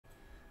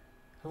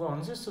Hello,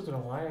 in this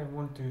tutorial I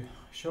want to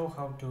show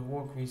how to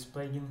work with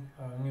plugin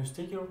News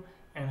Ticker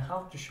and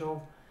how to show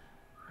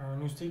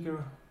News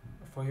Ticker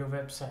for your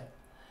website.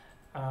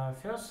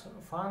 First,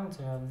 find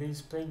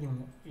this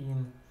plugin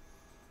in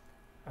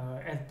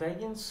Add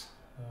Plugins,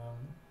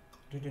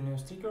 Ditty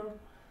News Ticker,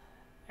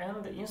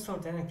 and install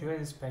and activate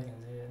this plugin.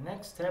 The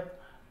next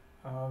step,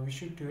 we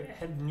should to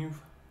add new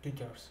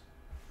tickers.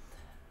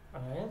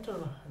 Enter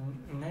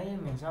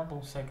name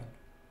example second.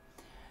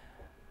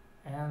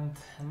 And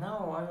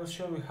now I will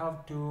show you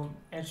how to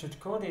add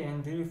shortcode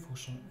and delete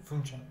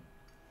function.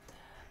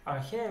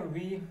 Here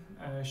we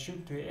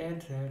should to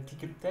add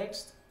ticket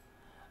text.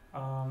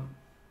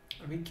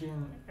 We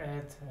can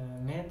add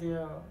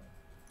media,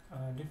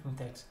 different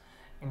text.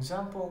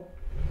 Example,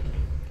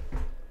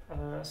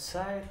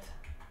 site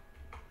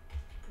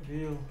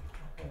will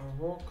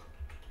work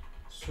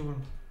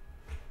soon.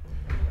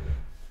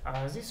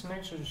 This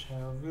message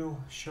will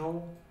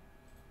show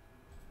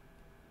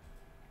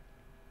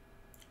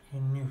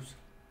in news.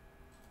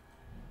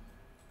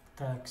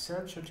 Tag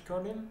search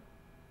shortcoding,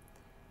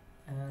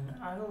 and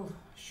I will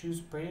choose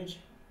page,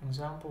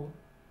 example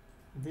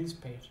this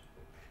page.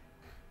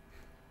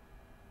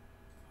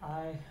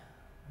 I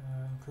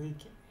click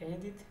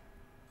edit,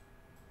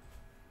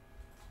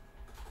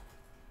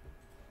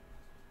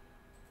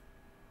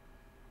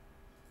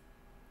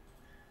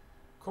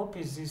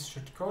 copy this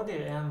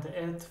shortcode and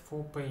add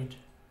for page.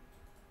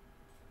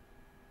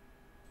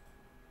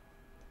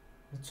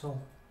 That's all.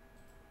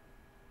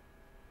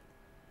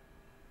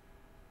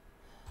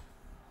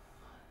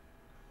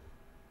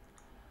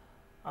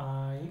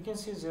 You can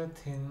see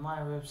that in my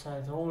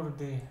website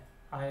already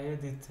I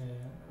added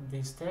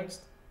this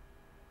text.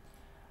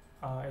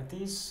 It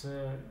is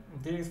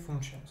delete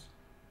functions.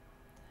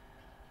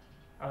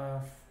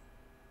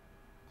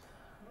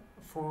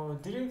 For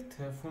delete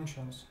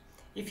functions,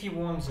 if you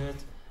want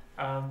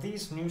that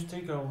this news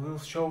ticker will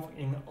show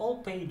in all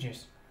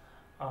pages,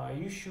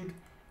 you should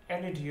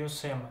edit your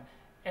SEM.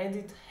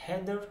 Edit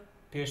header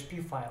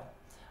PHP file.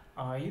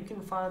 You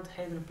can find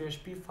header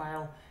PHP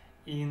file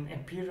in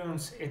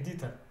appearance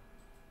editor.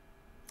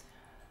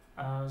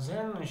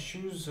 Then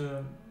choose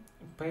a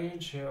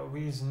page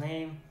with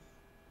name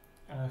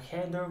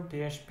header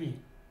PHP.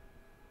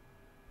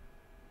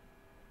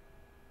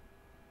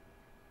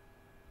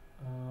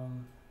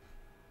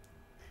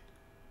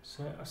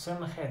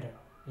 SEM header,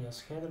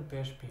 yes, header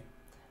PHP.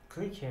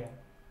 Click here,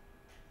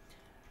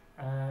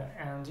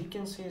 and you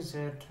can see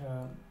that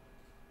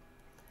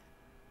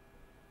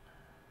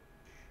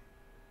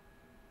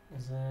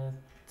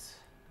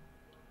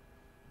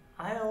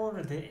I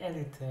already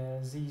added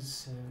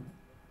this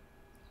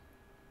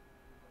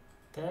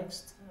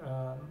text.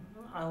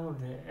 I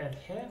already add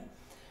here,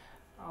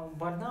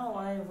 but now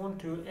I want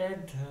to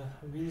add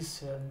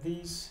with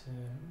this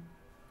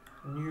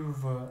new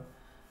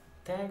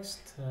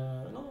text,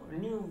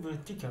 new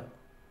ticker.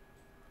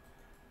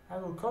 I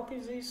will copy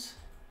this,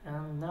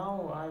 and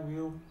now I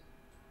will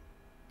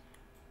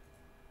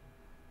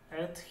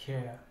add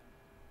here.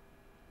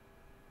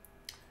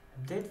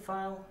 Update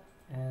file,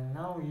 and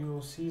now you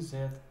will see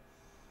that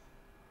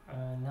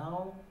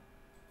now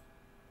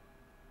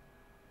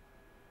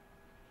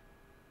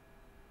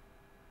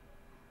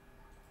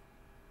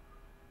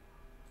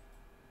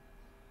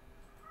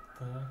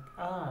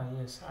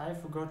yes, I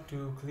forgot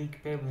to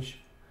click publish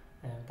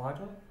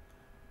button.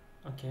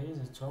 Okay,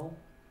 that's all.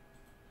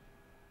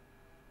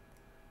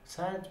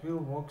 Site will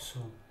work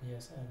soon.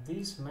 Yes,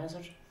 this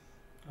message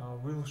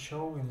will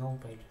show in all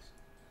pages.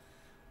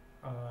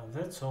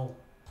 That's all.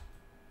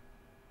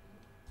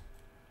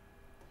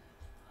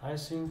 I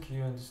think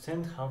you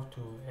understand how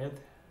to add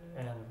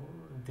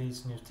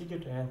this news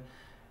ticket and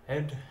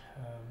add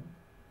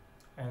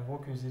and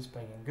work with this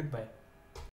plugin. Goodbye.